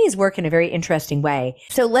the kidneys work in a very interesting way.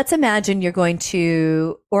 So let's imagine you're going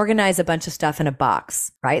to organize a bunch of stuff in a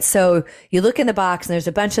box, right? So you look in the box and there's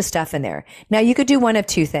a bunch of stuff in there. Now you could do one of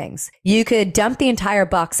two things. You could dump the entire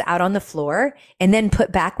box out on the floor and then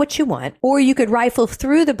put back what you want, or you could rifle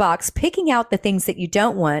through the box, picking out the things that you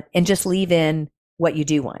don't want and just leave in what you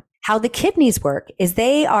do want. How the kidneys work is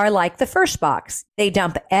they are like the first box. They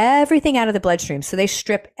dump everything out of the bloodstream. So they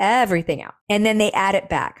strip everything out and then they add it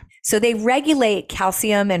back. So they regulate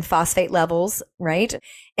calcium and phosphate levels, right?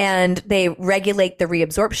 And they regulate the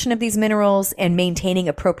reabsorption of these minerals and maintaining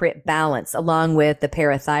appropriate balance, along with the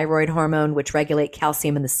parathyroid hormone, which regulate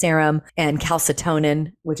calcium in the serum, and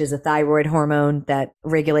calcitonin, which is a thyroid hormone that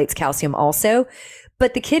regulates calcium also.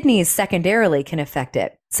 But the kidneys secondarily can affect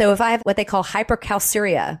it. So if I have what they call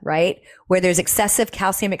hypercalciuria, right, where there's excessive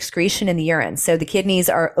calcium excretion in the urine, so the kidneys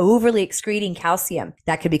are overly excreting calcium,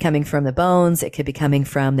 that could be coming from the bones, it could be coming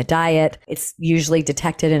from the diet. It's usually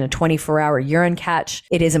detected in a 24-hour urine catch.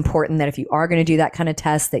 It is important that if you are going to do that kind of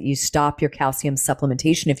test, that you stop your calcium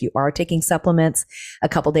supplementation if you are taking supplements a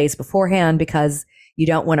couple days beforehand, because you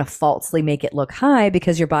don't want to falsely make it look high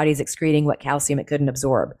because your body's excreting what calcium it couldn't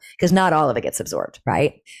absorb, because not all of it gets absorbed,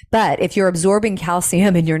 right? But if you're absorbing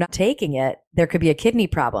calcium and you're not taking it, there could be a kidney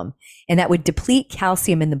problem, and that would deplete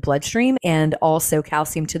calcium in the bloodstream and also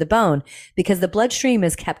calcium to the bone, because the bloodstream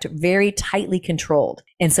is kept very tightly controlled.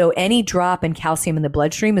 And so any drop in calcium in the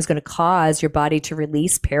bloodstream is going to cause your body to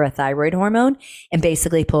release parathyroid hormone and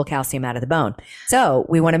basically pull calcium out of the bone. So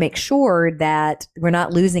we want to make sure that we're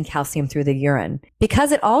not losing calcium through the urine,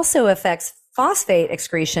 because it also affects phosphate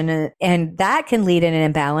excretion, and that can lead in an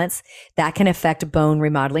imbalance that can affect bone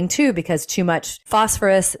remodeling too, because too much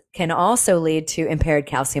phosphorus can also lead to impaired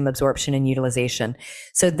calcium absorption and utilization.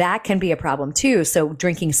 So that can be a problem too. So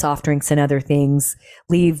drinking soft drinks and other things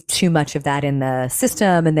leave too much of that in the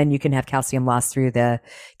system, and then you can have calcium loss through the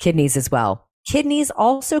kidneys as well. Kidneys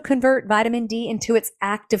also convert vitamin D into its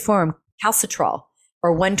active form, calcitrol,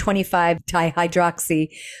 or 125 dihydroxy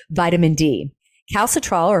vitamin D.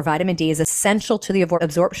 Calcitrol or vitamin D is essential to the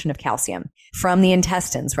absorption of calcium from the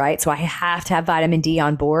intestines, right? So I have to have vitamin D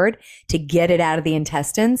on board to get it out of the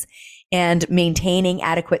intestines and maintaining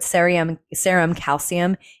adequate serum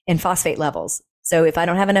calcium and phosphate levels. So if I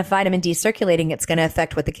don't have enough vitamin D circulating, it's going to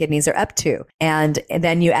affect what the kidneys are up to. And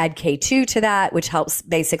then you add K2 to that, which helps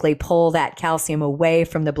basically pull that calcium away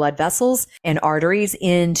from the blood vessels and arteries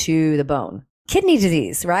into the bone. Kidney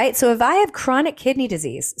disease, right? So if I have chronic kidney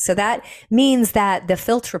disease, so that means that the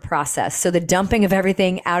filter process, so the dumping of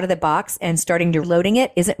everything out of the box and starting to loading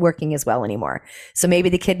it isn't working as well anymore. So maybe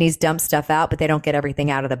the kidneys dump stuff out, but they don't get everything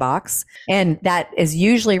out of the box. And that is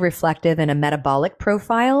usually reflective in a metabolic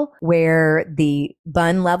profile where the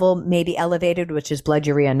BUN level may be elevated, which is blood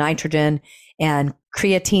urea nitrogen, and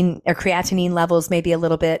creatinine levels may be a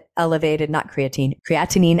little bit elevated,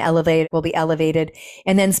 creatinine will be elevated.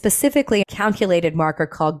 And then specifically a calculated marker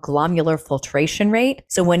called glomerular filtration rate.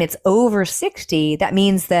 So when it's over 60, that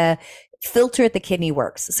means the filter at the kidney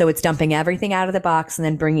works. So it's dumping everything out of the box and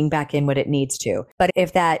then bringing back in what it needs to. But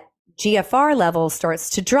if that GFR level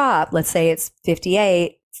starts to drop, let's say it's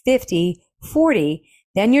 58, 50, 40,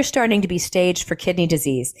 then you're starting to be staged for kidney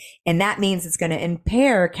disease. And that means it's going to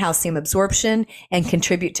impair calcium absorption and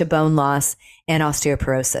contribute to bone loss and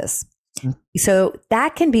osteoporosis. So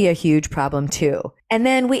that can be a huge problem too. And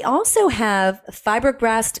then we also have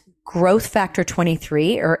fibroblast growth factor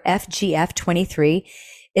 23, or FGF23,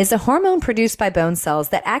 is a hormone produced by bone cells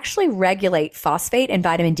that actually regulate phosphate and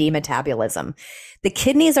vitamin D metabolism. The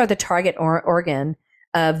kidneys are the target organ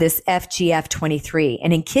of this FGF23.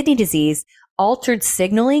 And in kidney disease, altered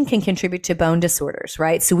signaling can contribute to bone disorders,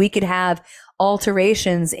 right? So we could have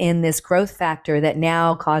alterations in this growth factor that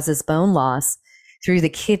now causes bone loss through the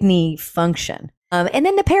kidney function. And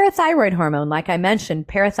then the parathyroid hormone, like I mentioned,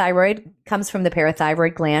 parathyroid comes from the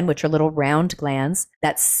parathyroid gland, which are little round glands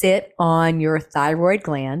that sit on your thyroid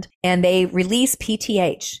gland, and they release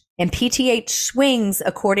PTH. And PTH swings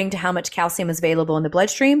according to how much calcium is available in the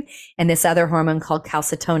bloodstream and this other hormone called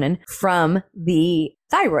calcitonin from the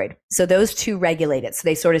thyroid. So those two regulate it. So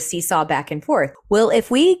they sort of seesaw back and forth. Well,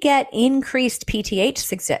 if we get increased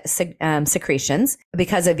PTH secretions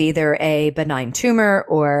because of either a benign tumor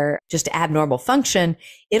or just abnormal function,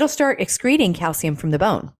 it'll start excreting calcium from the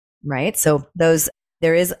bone, right? So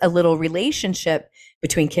there is a little relationship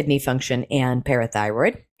between kidney function and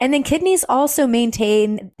parathyroid. And then kidneys also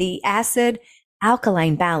maintain the acid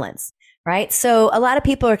alkaline balance, right? So a lot of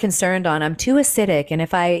people are concerned I'm too acidic. And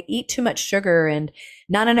if I eat too much sugar and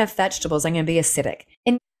not enough vegetables, I'm going to be acidic.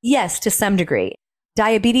 And yes, to some degree.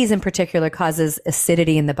 Diabetes in particular causes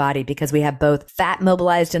acidity in the body because we have both fat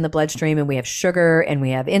mobilized in the bloodstream and we have sugar and we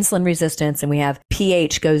have insulin resistance and we have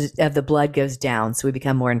pH of the blood goes down. So we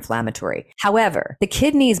become more inflammatory. However, the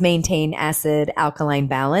kidneys maintain acid alkaline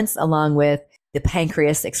balance along with the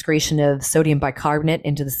pancreas excretion of sodium bicarbonate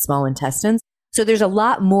into the small intestines. So there's a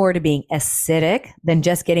lot more to being acidic than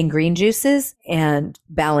just getting green juices and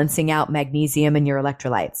balancing out magnesium in your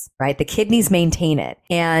electrolytes, right? The kidneys maintain it.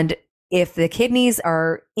 And if the kidneys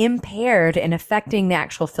are impaired and affecting the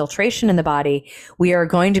actual filtration in the body, we are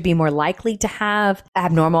going to be more likely to have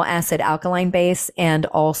abnormal acid alkaline base and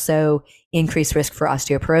also increased risk for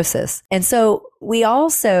osteoporosis. And so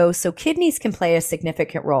kidneys can play a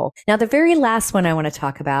significant role. Now, the very last one I want to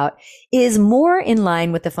talk about is more in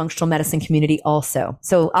line with the functional medicine community also.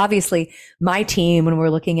 So obviously my team, when we're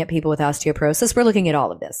looking at people with osteoporosis, we're looking at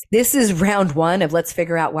all of this. This is round one of let's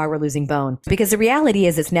figure out why we're losing bone, because the reality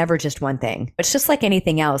is it's never just one thing. It's just like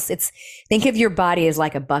anything else. Think of your body as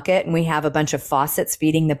like a bucket and we have a bunch of faucets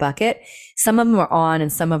feeding the bucket. Some of them are on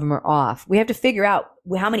and some of them are off. We have to figure out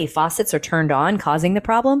how many faucets are turned on causing the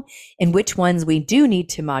problem and which ones we do need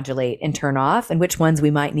to modulate and turn off and which ones we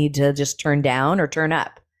might need to just turn down or turn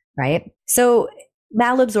up, right? So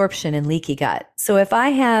malabsorption and leaky gut. So if I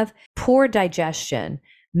have poor digestion,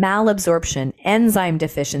 malabsorption, enzyme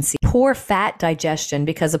deficiency, poor fat digestion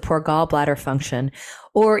because of poor gallbladder function,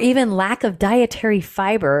 or even lack of dietary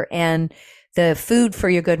fiber and the food for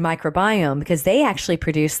your good microbiome, because they actually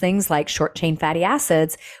produce things like short chain fatty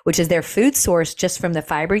acids, which is their food source just from the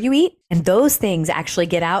fiber you eat. And those things actually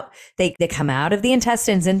get out, they come out of the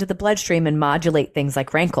intestines into the bloodstream and modulate things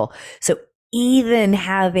like rankle. So even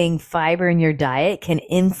having fiber in your diet can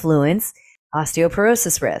influence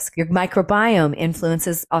osteoporosis risk. Your microbiome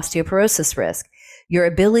influences osteoporosis risk. Your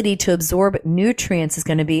ability to absorb nutrients is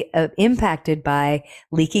going to be impacted by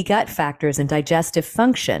leaky gut factors and digestive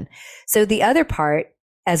function. So the other part,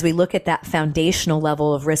 as we look at that foundational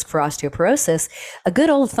level of risk for osteoporosis, a good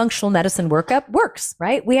old functional medicine workup works,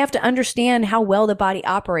 right? We have to understand how well the body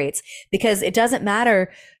operates, because it doesn't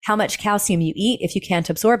matter how much calcium you eat if you can't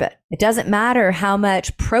absorb it. It doesn't matter how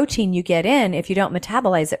much protein you get in if you don't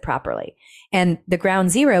metabolize it properly. And the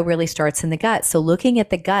ground zero really starts in the gut. So looking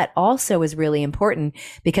at the gut also is really important,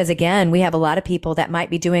 because again, we have a lot of people that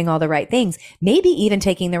might be doing all the right things, maybe even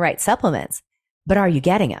taking the right supplements. But are you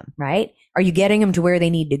getting them, right? Are you getting them to where they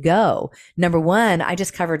need to go? Number one, I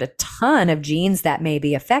just covered a ton of genes that may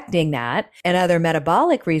be affecting that and other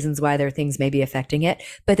metabolic reasons why there are things may be affecting it.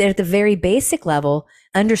 But at the very basic level,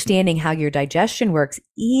 understanding how your digestion works,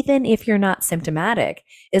 even if you're not symptomatic,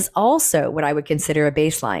 is also what I would consider a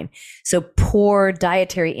baseline. So poor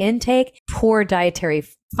dietary intake, poor dietary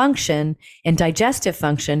function and digestive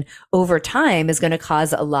function over time is going to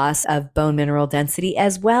cause a loss of bone mineral density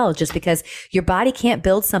as well, just because your body can't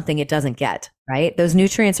build something it doesn't get, right? Those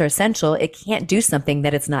nutrients are essential. It can't do something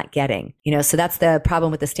that it's not getting, so that's the problem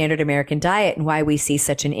with the standard American diet and why we see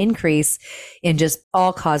such an increase in just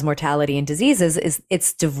all cause mortality and diseases is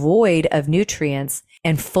it's devoid of nutrients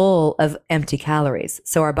and full of empty calories.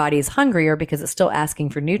 So our body is hungrier because it's still asking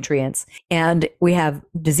for nutrients. And we have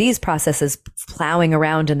disease processes plowing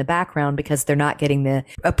around in the background because they're not getting the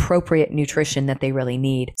appropriate nutrition that they really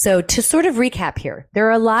need. So to sort of recap here, there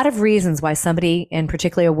are a lot of reasons why somebody, and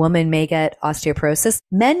particularly a woman, may get osteoporosis.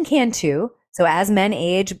 Men can too. So as men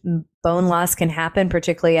age, bone loss can happen,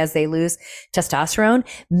 particularly as they lose testosterone.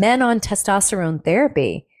 Men on testosterone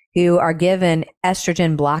therapy who are given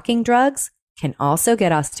estrogen blocking drugs can also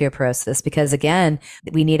get osteoporosis, because again,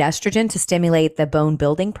 we need estrogen to stimulate the bone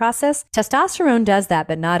building process. Testosterone does that,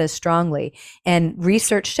 but not as strongly. And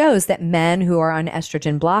research shows that men who are on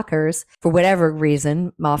estrogen blockers, for whatever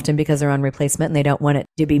reason, often because they're on replacement and they don't want it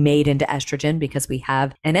to be made into estrogen, because we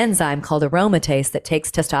have an enzyme called aromatase that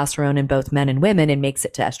takes testosterone in both men and women and makes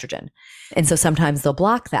it to estrogen. And so sometimes they'll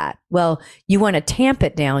block that. Well, you want to tamp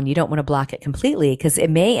it down. You don't want to block it completely, because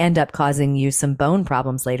it may end up causing you some bone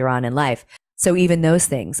problems later on in life. So even those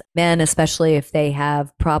things, men, especially if they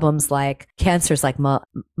have problems like cancers like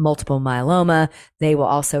multiple myeloma, they will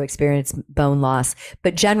also experience bone loss.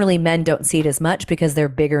 But generally men don't see it as much because they're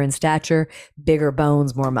bigger in stature, bigger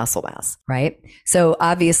bones, more muscle mass, right? So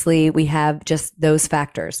obviously we have just those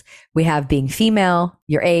factors. We have being female,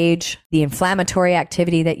 your age, the inflammatory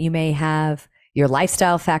activity that you may have, your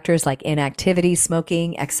lifestyle factors like inactivity,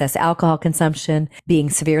 smoking, excess alcohol consumption, being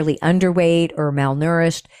severely underweight or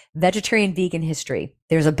malnourished, vegetarian, vegan history.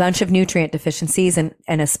 There's a bunch of nutrient deficiencies and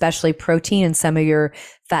especially protein in some of your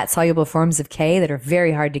fat soluble forms of K that are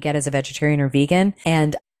very hard to get as a vegetarian or vegan.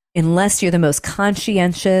 And unless you're the most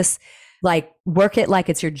conscientious, like work it like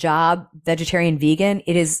it's your job, vegetarian, vegan,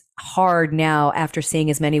 it is hard now after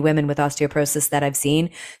seeing as many women with osteoporosis that I've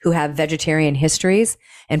seen who have vegetarian histories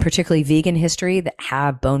and particularly vegan history that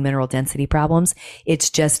have bone mineral density problems.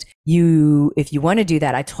 It's just if you want to do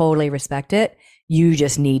that, I totally respect it. You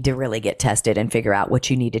just need to really get tested and figure out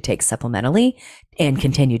what you need to take supplementally and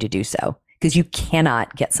continue to do so, because you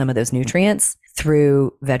cannot get some of those nutrients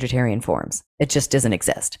through vegetarian forms. It just doesn't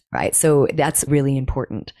exist, right? So that's really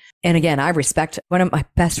important. And again, I respect, one of my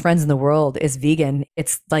best friends in the world is vegan.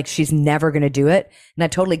 It's like she's never going to do it. And I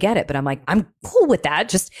totally get it. But I'm like, I'm cool with that.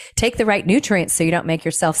 Just take the right nutrients so you don't make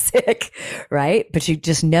yourself sick, right? But you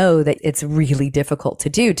just know that it's really difficult to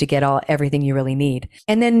do to get everything you really need.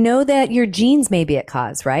 And then know that your genes may be at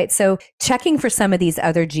cause, right? So checking for some of these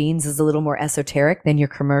other genes is a little more esoteric than your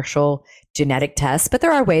commercial genetic tests, but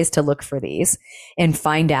there are ways to look for these and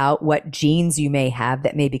find out what genes you may have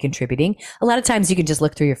that may be contributing. A lot of times you can just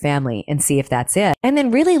look through your family and see if that's it. And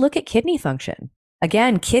then really look at kidney function.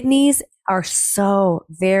 Again, kidneys are so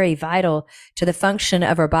very vital to the function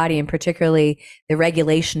of our body, and particularly the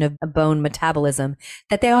regulation of bone metabolism,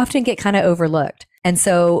 that they often get kind of overlooked. And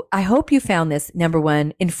so I hope you found this, number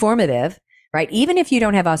one, informative, right? Even if you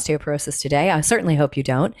don't have osteoporosis today, I certainly hope you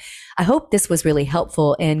don't. I hope this was really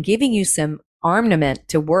helpful in giving you some armament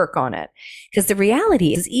to work on it. Because the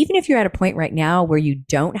reality is, even if you're at a point right now where you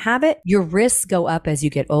don't have it, your risks go up as you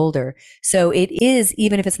get older. So it is,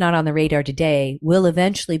 even if it's not on the radar today, will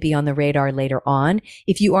eventually be on the radar later on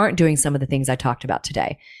if you aren't doing some of the things I talked about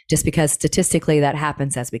today, just because statistically that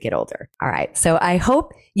happens as we get older. All right. So I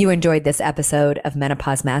hope you enjoyed this episode of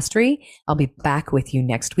Menopause Mastery. I'll be back with you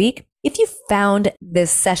next week. If you found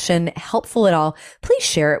this session helpful at all, please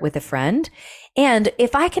share it with a friend. And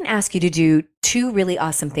if I can ask you to do 2 really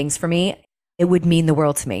awesome things for me, it would mean the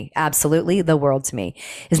world to me. Absolutely the world to me.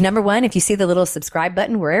 Is number 1, if you see the little subscribe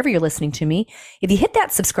button wherever you're listening to me, if you hit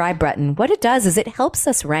that subscribe button, what it does is it helps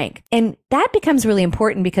us rank. And that becomes really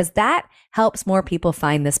important because that helps more people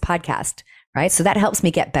find this podcast, right? So that helps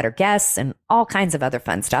me get better guests and all kinds of other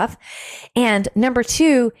fun stuff. And number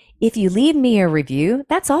 2, if you leave me a review,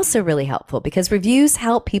 that's also really helpful because reviews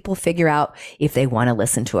help people figure out if they want to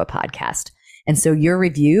listen to a podcast. And so your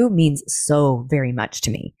review means so very much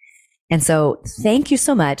to me. And so thank you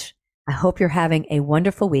so much. I hope you're having a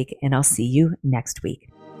wonderful week, and I'll see you next week.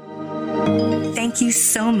 Thank you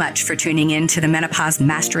so much for tuning in to the Menopause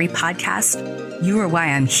Mastery podcast. You are why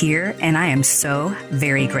I'm here, and I am so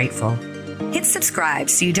very grateful. Hit subscribe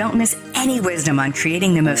so you don't miss any wisdom on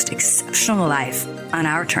creating the most exceptional life on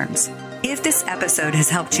our terms. If this episode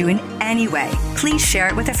has helped you in any way, please share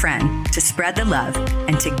it with a friend to spread the love,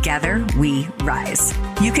 and together we rise.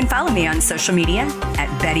 You can follow me on social media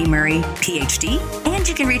at Betty Murray, PhD, and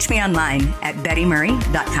you can reach me online at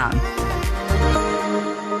bettymurray.com.